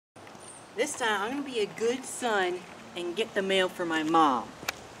This time I'm going to be a good son and get the mail for my mom.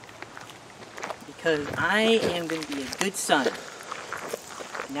 Because I am going to be a good son.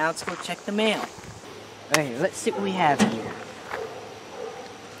 Now let's go check the mail. Alright, let's see what we have here.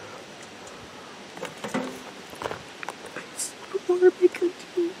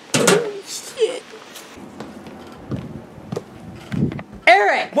 Holy shit.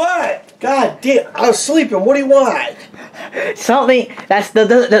 Eric! What? God damn, I was sleeping. What do you want? Something that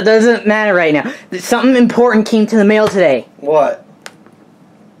doesn't matter right now. Something important came to the mail today. What?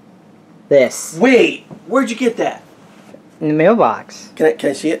 This. Wait, where'd you get that? In the mailbox. Can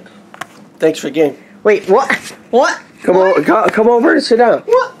I see it? Thanks for the game. Wait, what? What? Come over and sit down.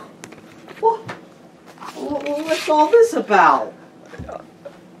 What? What's all this about?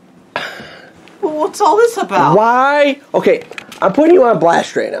 What's all this about? Why? Okay, I'm putting you on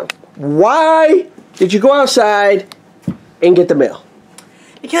blast right now. Why did you go outside and get the mail?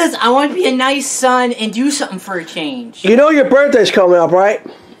 Because I want to be a nice son and do something for a change. You know your birthday's coming up, right?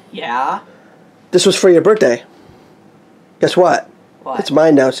 Yeah. This was for your birthday. Guess what? What? It's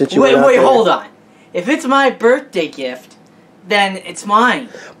mine now since you Wait, went out there. hold on. If it's my birthday gift, then it's mine.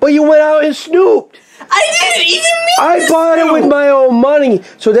 But you went out and snooped. I didn't even mean I bought it with my own money,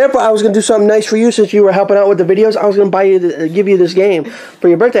 so therefore I was gonna do something nice for you since you were helping out with the videos. I was gonna buy you, give you this game for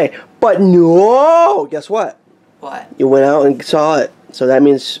your birthday. But no, guess what? What? You went out and saw it, so that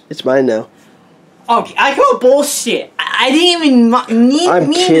means it's mine now. Okay, I call bullshit. I didn't even mean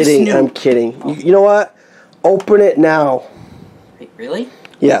I'm kidding. I'm kidding. You know what? Open it now. Wait, really?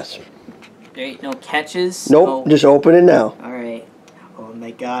 Yes. There ain't no catches? Nope. No. Just open it now. All right. Oh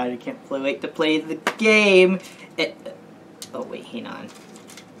my god, I can't wait to play the game. Oh wait, hang on.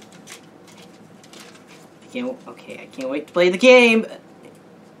 I can't wait to play the game.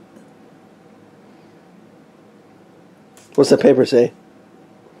 What's the paper say?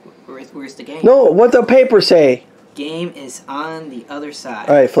 Where's the game? No, what the paper say? Game is on the other side.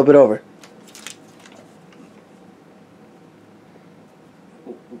 All right, flip it over.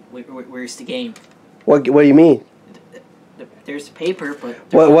 Where's the game? What do you mean? There's paper, but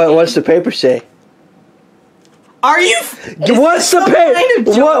What's the paper say? Are you? What's the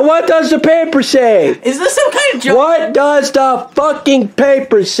paper? What does the paper say? Is this some kind of joke? What does the fucking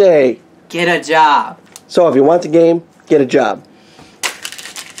paper say? Get a job. So if you want the game, get a job.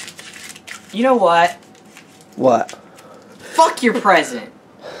 You know what? What? Fuck your present.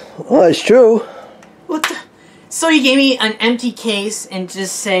 Well, it's true. What the? So you gave me an empty case and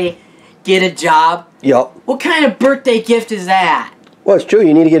just say, get a job? Yup. What kind of birthday gift is that? Well, it's true.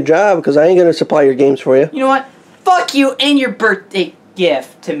 You need to get a job because I ain't going to supply your games for you. You know what? Fuck you and your birthday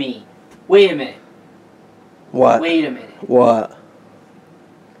gift to me. Wait a minute. What? Wait a minute. What?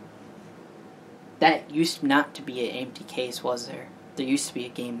 That used not to be an empty case, was there? There used to be a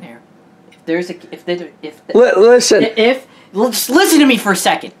game there. If there's a... Listen. Listen to me for a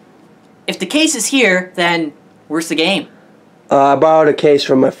second. If the case is here, then where's the game? I borrowed a case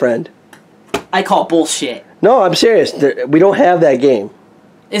from my friend. I call bullshit. No, I'm serious. We don't have that game.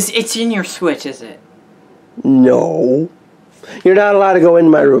 It's in your Switch, is it? No. You're not allowed to go in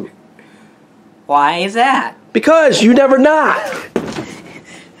my room. Why is that? Because you never knock.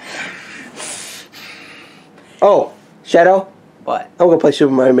 Oh, Shadow? What? I'm going to play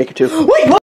Super Mario Maker 2. Wait, what?